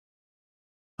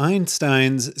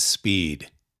Einstein's speed.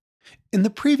 In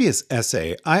the previous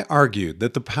essay, I argued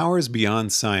that the powers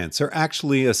beyond science are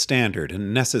actually a standard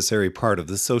and necessary part of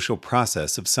the social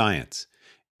process of science.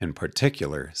 In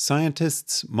particular,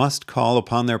 scientists must call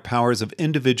upon their powers of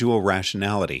individual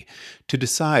rationality to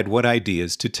decide what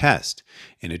ideas to test,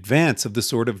 in advance of the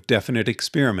sort of definite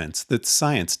experiments that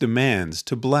science demands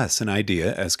to bless an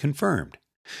idea as confirmed.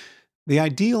 The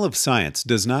ideal of science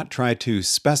does not try to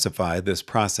specify this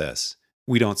process.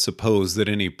 We don't suppose that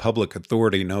any public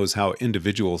authority knows how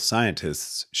individual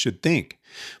scientists should think,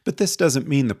 but this doesn't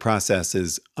mean the process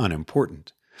is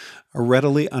unimportant. A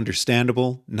readily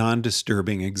understandable, non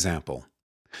disturbing example.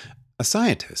 A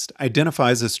scientist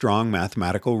identifies a strong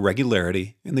mathematical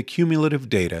regularity in the cumulative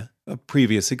data of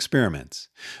previous experiments,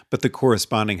 but the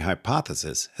corresponding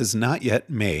hypothesis has not yet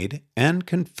made and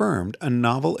confirmed a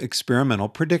novel experimental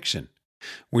prediction,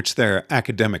 which their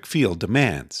academic field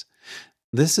demands.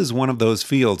 This is one of those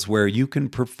fields where you can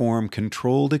perform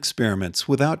controlled experiments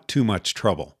without too much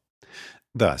trouble.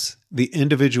 Thus, the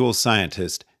individual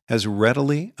scientist has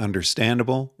readily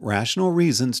understandable, rational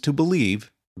reasons to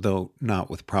believe, though not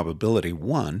with probability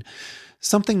 1,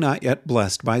 something not yet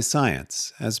blessed by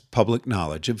science as public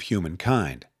knowledge of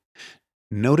humankind.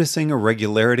 Noticing a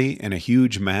regularity in a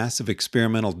huge mass of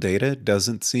experimental data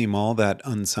doesn't seem all that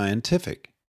unscientific.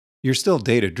 You're still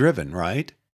data-driven,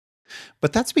 right?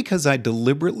 But that's because I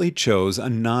deliberately chose a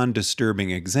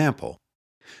non-disturbing example.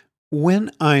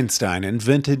 When Einstein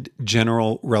invented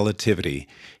general relativity,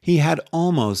 he had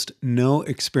almost no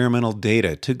experimental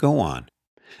data to go on,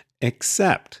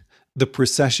 except the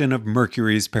precession of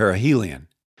Mercury's perihelion.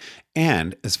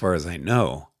 And, as far as I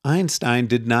know, Einstein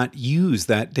did not use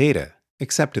that data,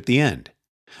 except at the end.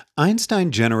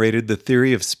 Einstein generated the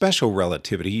theory of special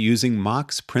relativity using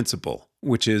Mach's principle,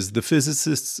 which is the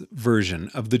physicist's version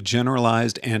of the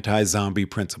generalized anti-zombie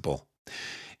principle.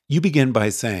 You begin by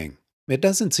saying, "It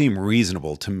doesn't seem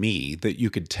reasonable to me that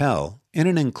you could tell, in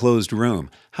an enclosed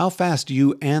room, how fast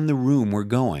you and the room were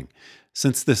going.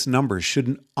 Since this number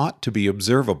ought to be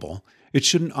observable, it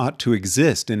shouldn't ought to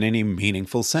exist in any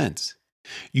meaningful sense."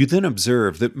 You then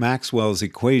observe that Maxwell's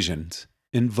equations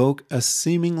invoke a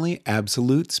seemingly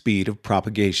absolute speed of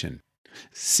propagation,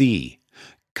 c,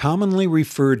 commonly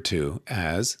referred to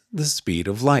as the speed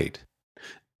of light,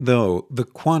 though the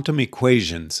quantum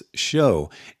equations show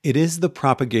it is the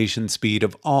propagation speed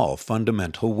of all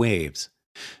fundamental waves.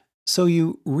 So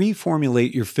you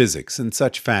reformulate your physics in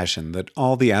such fashion that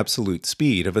all the absolute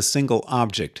speed of a single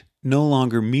object no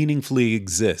longer meaningfully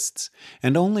exists,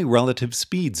 and only relative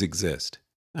speeds exist.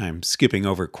 I'm skipping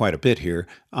over quite a bit here,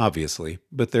 obviously,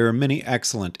 but there are many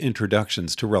excellent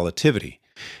introductions to relativity.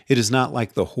 It is not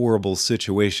like the horrible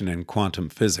situation in quantum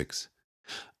physics.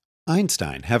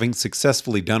 Einstein, having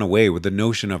successfully done away with the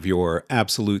notion of your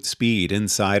absolute speed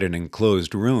inside an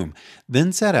enclosed room,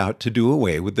 then set out to do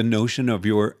away with the notion of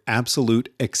your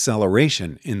absolute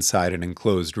acceleration inside an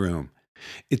enclosed room.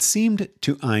 It seemed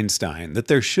to Einstein that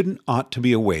there ought to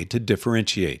be a way to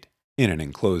differentiate, in an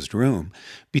enclosed room,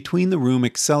 between the room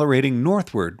accelerating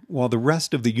northward while the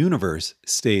rest of the universe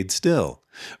stayed still,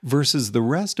 versus the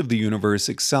rest of the universe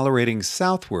accelerating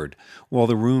southward while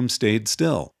the room stayed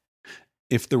still.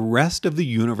 If the rest of the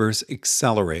universe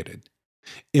accelerated,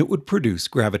 it would produce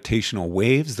gravitational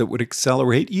waves that would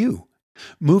accelerate you.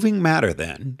 Moving matter,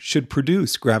 then, should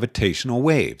produce gravitational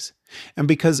waves. And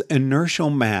because inertial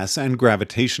mass and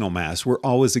gravitational mass were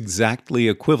always exactly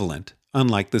equivalent,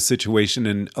 unlike the situation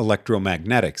in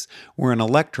electromagnetics, where an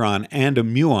electron and a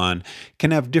muon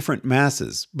can have different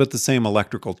masses but the same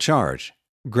electrical charge,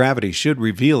 gravity should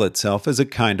reveal itself as a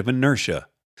kind of inertia.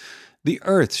 The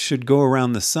Earth should go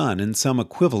around the Sun in some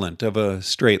equivalent of a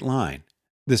straight line.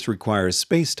 This requires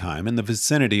space-time in the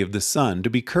vicinity of the Sun to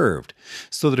be curved,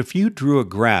 so that if you drew a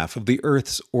graph of the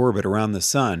Earth's orbit around the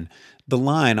Sun, the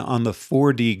line on the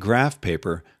 4D graph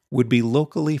paper would be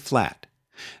locally flat.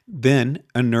 Then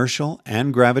inertial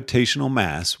and gravitational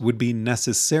mass would be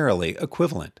necessarily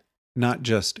equivalent, not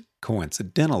just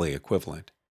coincidentally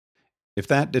equivalent. If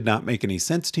that did not make any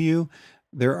sense to you,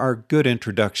 there are good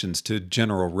introductions to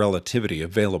general relativity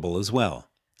available as well.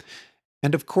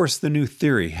 And of course, the new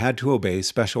theory had to obey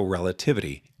special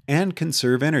relativity and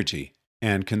conserve energy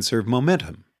and conserve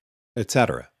momentum,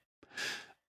 etc.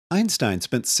 Einstein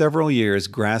spent several years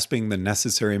grasping the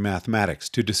necessary mathematics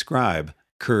to describe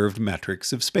curved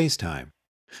metrics of spacetime.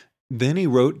 Then he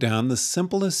wrote down the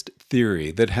simplest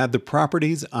theory that had the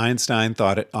properties Einstein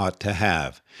thought it ought to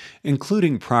have,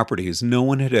 including properties no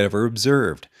one had ever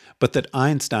observed, but that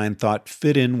Einstein thought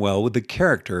fit in well with the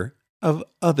character of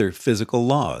other physical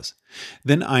laws.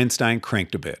 Then Einstein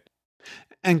cranked a bit.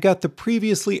 and got the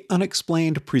previously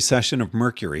unexplained precession of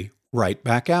Mercury right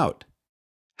back out.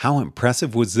 How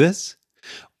impressive was this?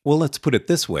 Well, let's put it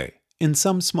this way. In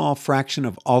some small fraction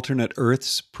of alternate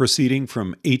Earths proceeding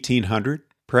from 1800,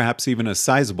 perhaps even a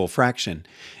sizable fraction,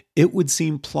 it would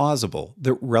seem plausible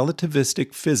that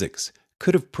relativistic physics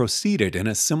could have proceeded in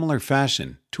a similar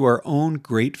fashion to our own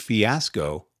great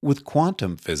fiasco with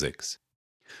quantum physics.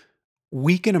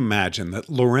 We can imagine that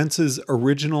Lorentz's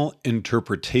original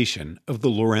interpretation of the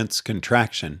Lorentz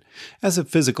contraction as a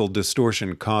physical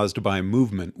distortion caused by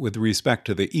movement with respect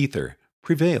to the ether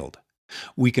prevailed.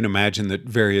 We can imagine that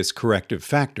various corrective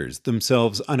factors,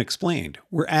 themselves unexplained,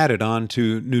 were added on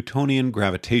to Newtonian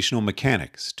gravitational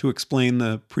mechanics to explain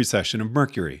the precession of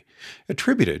Mercury,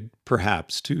 attributed,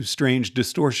 perhaps, to strange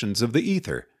distortions of the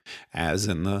ether, as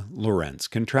in the Lorentz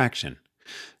contraction.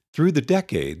 Through the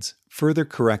decades, further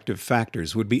corrective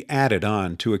factors would be added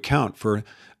on to account for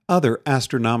other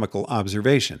astronomical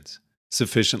observations.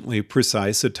 Sufficiently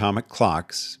precise atomic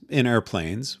clocks in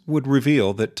airplanes would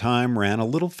reveal that time ran a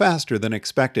little faster than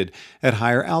expected at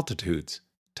higher altitudes.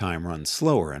 Time runs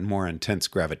slower in more intense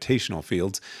gravitational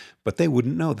fields, but they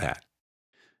wouldn't know that.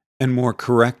 And more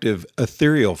corrective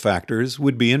ethereal factors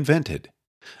would be invented.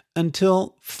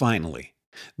 Until, finally,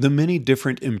 the many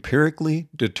different empirically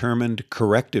determined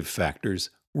corrective factors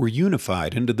were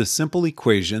unified into the simple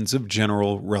equations of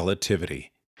general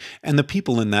relativity. And the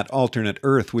people in that alternate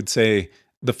Earth would say,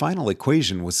 the final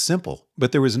equation was simple,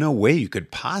 but there was no way you could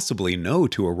possibly know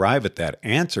to arrive at that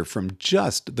answer from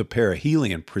just the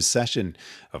perihelion precession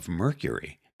of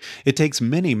Mercury. It takes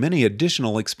many, many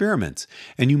additional experiments,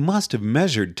 and you must have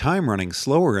measured time running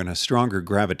slower in a stronger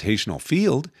gravitational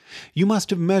field. You must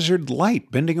have measured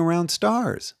light bending around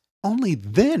stars. Only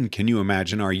then can you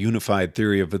imagine our unified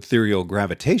theory of ethereal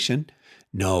gravitation.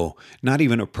 No, not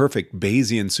even a perfect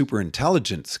Bayesian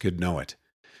superintelligence could know it.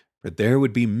 For there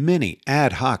would be many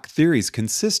ad hoc theories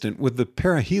consistent with the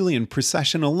perihelion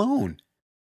precession alone.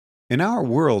 In our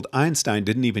world, Einstein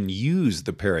didn't even use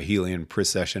the perihelion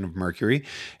precession of Mercury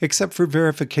except for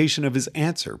verification of his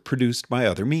answer produced by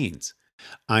other means.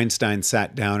 Einstein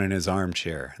sat down in his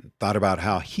armchair and thought about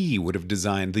how he would have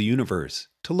designed the universe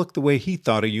to look the way he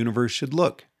thought a universe should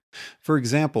look. For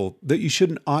example, that you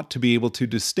shouldn't ought to be able to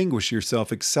distinguish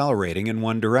yourself accelerating in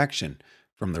one direction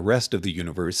from the rest of the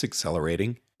universe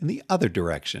accelerating in the other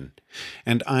direction.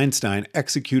 And Einstein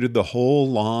executed the whole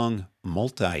long,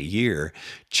 multi-year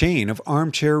chain of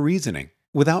armchair reasoning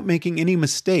without making any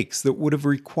mistakes that would have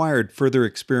required further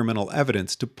experimental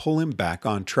evidence to pull him back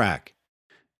on track.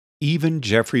 Even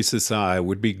Jeffrey Sasai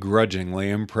would be grudgingly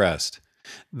impressed,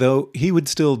 though he would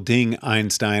still ding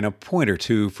Einstein a point or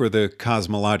two for the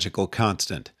cosmological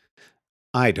constant.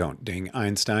 I don't ding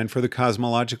Einstein for the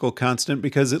cosmological constant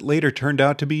because it later turned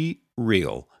out to be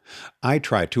real. I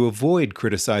try to avoid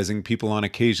criticizing people on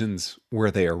occasions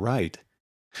where they are right.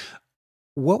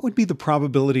 What would be the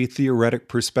probability theoretic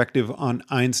perspective on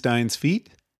Einstein's feat?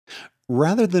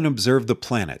 Rather than observe the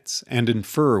planets and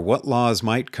infer what laws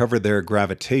might cover their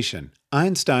gravitation,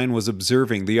 Einstein was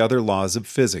observing the other laws of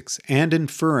physics and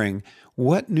inferring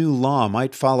what new law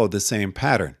might follow the same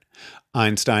pattern.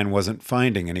 Einstein wasn't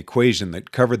finding an equation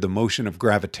that covered the motion of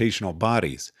gravitational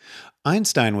bodies.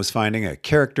 Einstein was finding a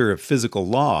character of physical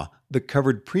law that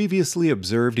covered previously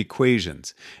observed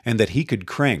equations and that he could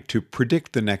crank to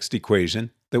predict the next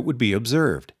equation that would be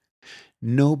observed.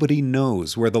 Nobody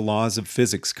knows where the laws of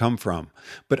physics come from,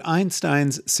 but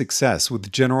Einstein's success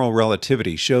with general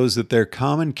relativity shows that their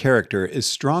common character is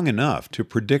strong enough to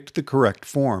predict the correct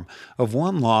form of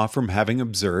one law from having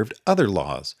observed other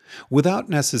laws, without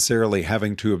necessarily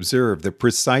having to observe the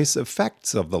precise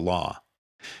effects of the law.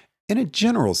 In a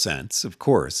general sense, of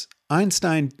course,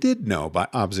 Einstein did know by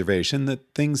observation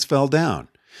that things fell down,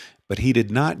 but he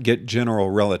did not get general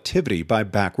relativity by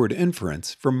backward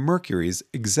inference from Mercury's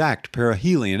exact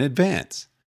perihelion advance.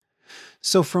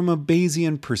 So from a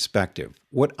Bayesian perspective,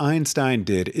 what Einstein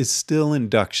did is still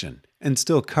induction and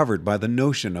still covered by the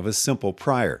notion of a simple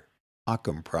prior,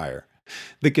 Occam prior,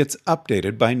 that gets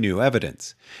updated by new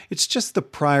evidence. It's just the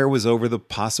prior was over the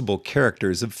possible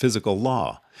characters of physical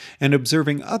law, and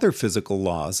observing other physical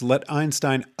laws let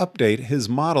Einstein update his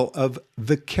model of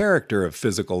the character of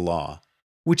physical law,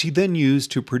 which he then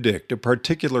used to predict a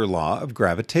particular law of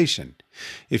gravitation.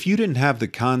 If you didn't have the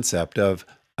concept of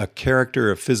a character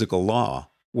of physical law,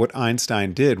 what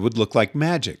Einstein did would look like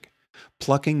magic,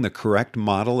 plucking the correct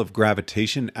model of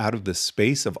gravitation out of the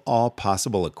space of all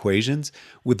possible equations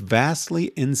with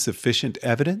vastly insufficient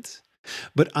evidence.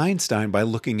 But Einstein, by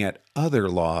looking at other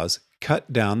laws,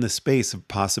 cut down the space of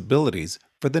possibilities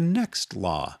for the next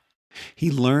law.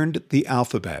 He learned the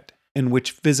alphabet in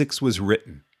which physics was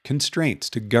written, constraints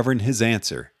to govern his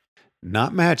answer.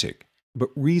 Not magic, but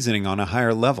reasoning on a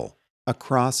higher level,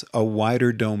 across a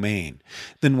wider domain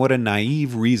than what a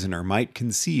naive reasoner might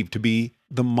conceive to be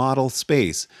the model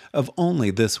space of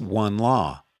only this one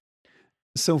law.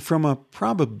 So, from a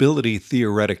probability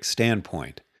theoretic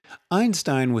standpoint,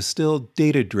 Einstein was still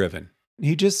data driven.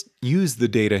 He just used the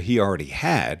data he already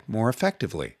had more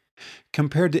effectively.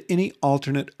 Compared to any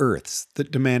alternate Earths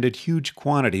that demanded huge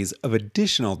quantities of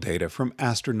additional data from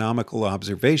astronomical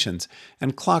observations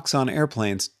and clocks on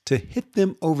airplanes to hit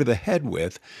them over the head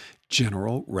with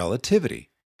general relativity.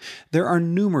 There are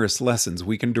numerous lessons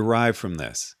we can derive from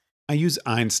this. I use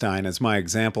Einstein as my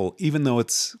example, even though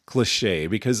it's cliche,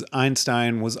 because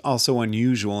Einstein was also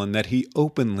unusual in that he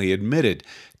openly admitted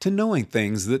to knowing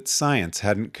things that science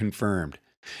hadn't confirmed.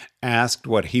 Asked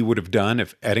what he would have done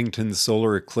if Eddington's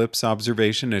solar eclipse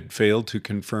observation had failed to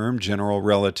confirm general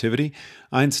relativity,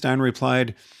 Einstein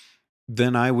replied,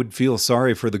 "Then I would feel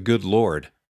sorry for the good Lord.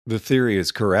 The theory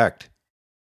is correct."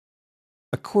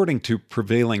 According to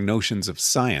prevailing notions of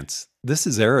science, this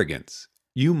is arrogance.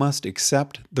 You must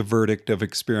accept the verdict of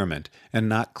experiment and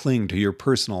not cling to your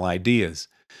personal ideas.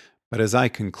 But as I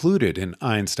concluded in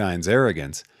Einstein's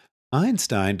arrogance,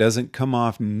 Einstein doesn't come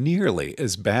off nearly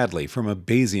as badly from a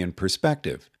Bayesian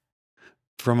perspective.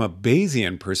 From a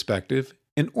Bayesian perspective,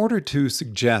 in order to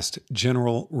suggest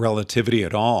general relativity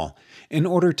at all, in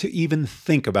order to even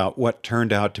think about what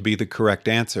turned out to be the correct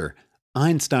answer,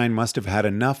 Einstein must have had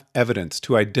enough evidence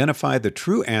to identify the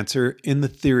true answer in the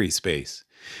theory space.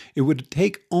 It would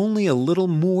take only a little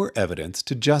more evidence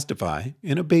to justify,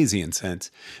 in a Bayesian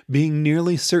sense, being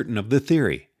nearly certain of the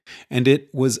theory. And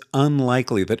it was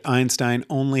unlikely that Einstein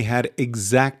only had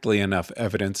exactly enough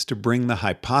evidence to bring the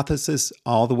hypothesis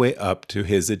all the way up to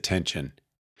his attention.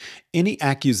 Any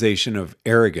accusation of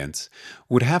arrogance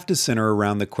would have to center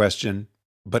around the question,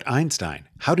 "But Einstein,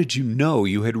 how did you know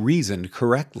you had reasoned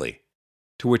correctly?"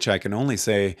 To which I can only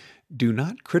say, do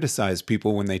not criticize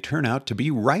people when they turn out to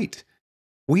be right.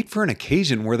 Wait for an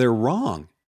occasion where they're wrong.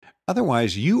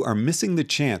 Otherwise, you are missing the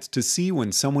chance to see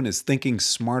when someone is thinking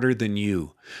smarter than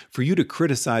you, for you to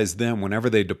criticize them whenever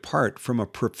they depart from a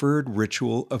preferred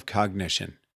ritual of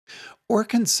cognition. Or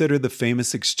consider the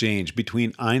famous exchange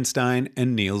between Einstein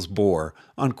and Niels Bohr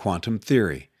on quantum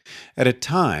theory, at a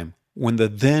time when the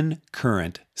then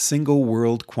current single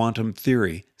world quantum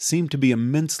theory seemed to be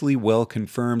immensely well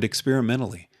confirmed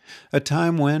experimentally, a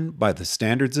time when, by the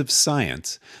standards of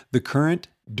science, the current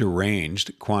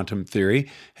deranged quantum theory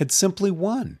had simply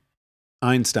won.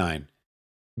 Einstein: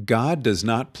 God does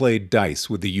not play dice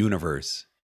with the universe.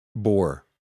 Bohr: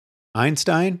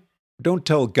 Einstein, don't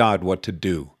tell God what to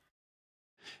do.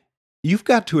 You've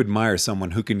got to admire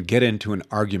someone who can get into an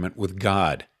argument with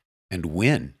God and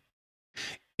win.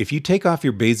 If you take off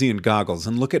your Bayesian goggles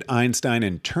and look at Einstein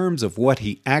in terms of what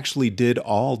he actually did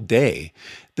all day,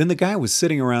 then the guy was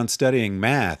sitting around studying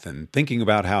math and thinking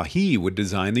about how he would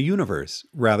design the universe,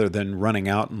 rather than running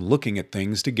out and looking at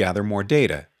things to gather more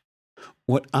data.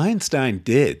 What Einstein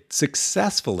did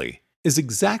successfully is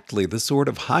exactly the sort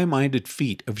of high-minded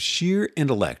feat of sheer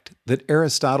intellect that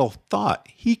Aristotle thought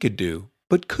he could do,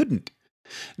 but couldn't.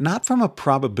 Not from a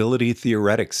probability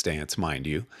theoretic stance, mind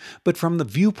you, but from the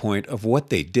viewpoint of what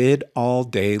they did all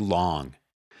day long.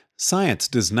 Science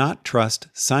does not trust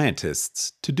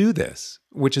scientists to do this,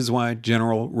 which is why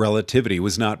general relativity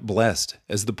was not blessed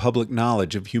as the public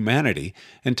knowledge of humanity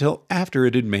until after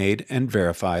it had made and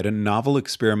verified a novel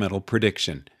experimental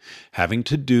prediction, having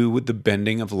to do with the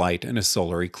bending of light in a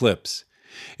solar eclipse.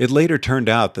 It later turned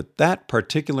out that that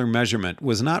particular measurement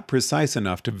was not precise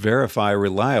enough to verify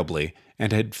reliably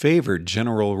and had favored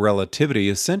general relativity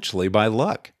essentially by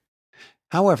luck.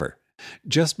 However,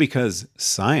 just because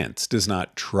science does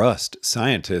not trust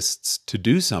scientists to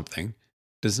do something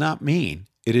does not mean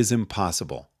it is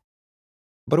impossible.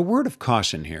 But a word of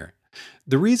caution here.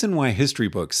 The reason why history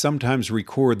books sometimes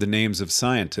record the names of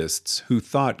scientists who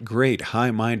thought great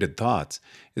high-minded thoughts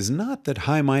is not that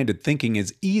high-minded thinking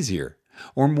is easier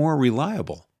or more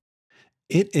reliable.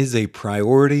 It is a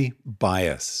priority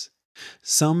bias.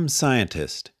 Some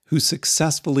scientist who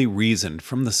successfully reasoned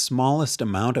from the smallest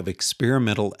amount of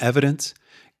experimental evidence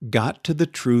got to the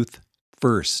truth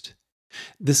first.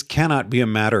 This cannot be a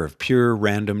matter of pure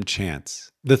random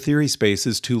chance. The theory space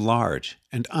is too large,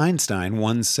 and Einstein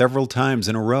won several times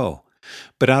in a row.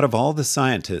 But out of all the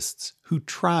scientists who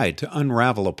tried to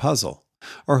unravel a puzzle,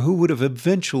 or who would have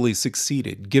eventually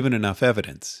succeeded given enough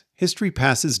evidence, history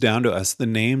passes down to us the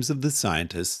names of the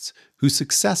scientists who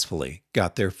successfully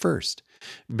got there first.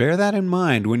 Bear that in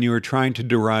mind when you are trying to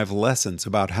derive lessons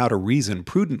about how to reason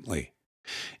prudently.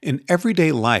 In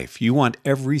everyday life, you want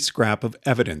every scrap of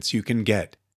evidence you can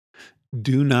get.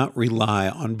 Do not rely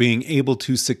on being able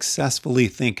to successfully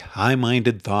think high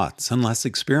minded thoughts unless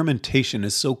experimentation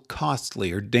is so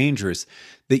costly or dangerous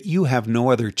that you have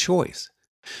no other choice.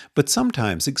 But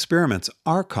sometimes experiments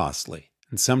are costly,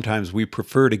 and sometimes we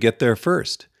prefer to get there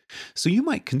first. So you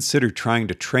might consider trying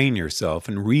to train yourself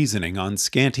in reasoning on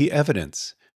scanty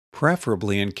evidence,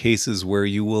 preferably in cases where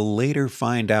you will later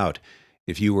find out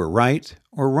if you were right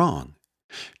or wrong.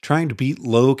 Trying to beat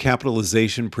low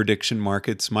capitalization prediction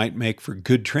markets might make for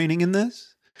good training in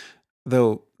this,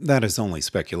 though that is only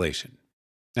speculation.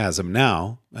 As of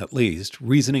now, at least,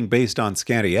 reasoning based on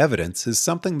scanty evidence is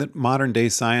something that modern day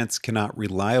science cannot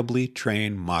reliably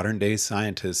train modern day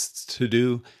scientists to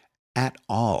do at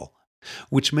all,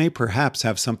 which may perhaps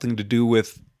have something to do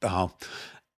with,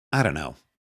 I don't know,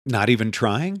 not even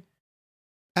trying?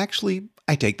 Actually,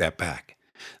 I take that back.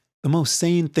 The most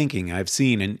sane thinking I've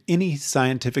seen in any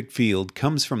scientific field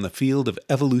comes from the field of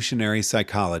evolutionary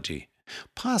psychology,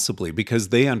 possibly because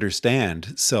they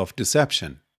understand self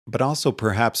deception, but also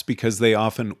perhaps because they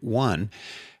often, one,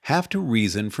 have to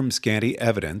reason from scanty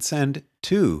evidence, and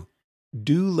two,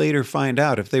 do later find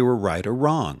out if they were right or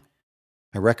wrong.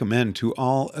 I recommend to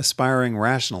all aspiring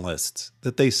rationalists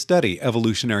that they study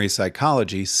evolutionary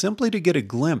psychology simply to get a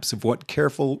glimpse of what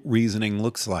careful reasoning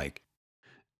looks like.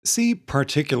 See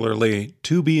particularly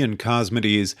Tooby and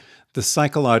Cosmides' The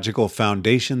Psychological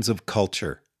Foundations of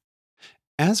Culture.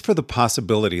 As for the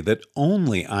possibility that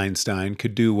only Einstein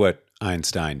could do what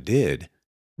Einstein did,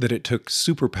 that it took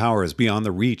superpowers beyond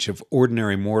the reach of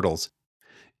ordinary mortals,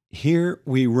 here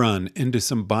we run into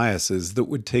some biases that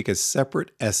would take a separate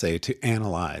essay to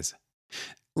analyze.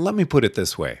 Let me put it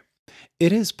this way.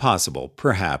 It is possible,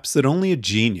 perhaps, that only a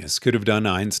genius could have done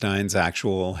Einstein's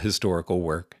actual historical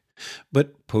work.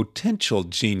 But potential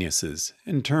geniuses,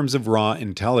 in terms of raw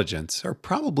intelligence, are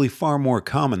probably far more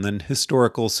common than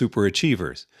historical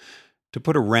superachievers. To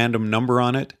put a random number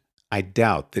on it, I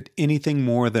doubt that anything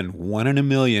more than 1 in a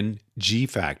million G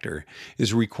factor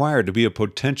is required to be a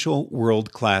potential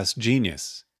world class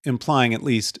genius, implying at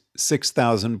least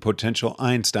 6,000 potential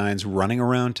Einsteins running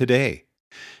around today.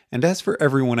 And as for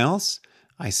everyone else,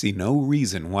 I see no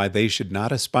reason why they should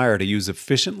not aspire to use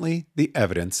efficiently the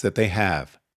evidence that they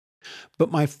have.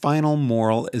 But my final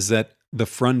moral is that the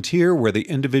frontier where the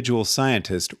individual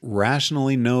scientist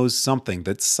rationally knows something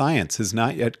that science has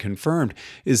not yet confirmed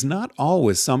is not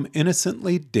always some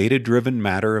innocently data driven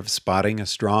matter of spotting a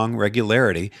strong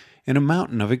regularity in a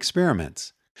mountain of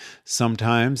experiments.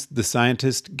 Sometimes the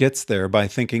scientist gets there by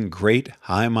thinking great,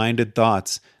 high minded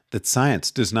thoughts that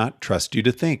science does not trust you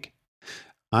to think.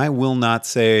 I will not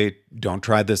say, don't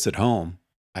try this at home.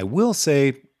 I will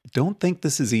say, don't think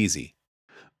this is easy.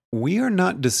 We are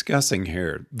not discussing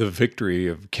here the victory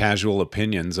of casual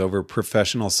opinions over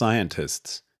professional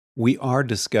scientists. We are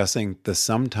discussing the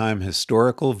sometime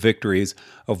historical victories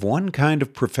of one kind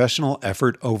of professional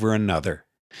effort over another.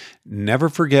 Never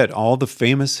forget all the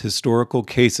famous historical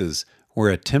cases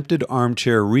where attempted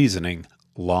armchair reasoning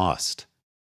lost.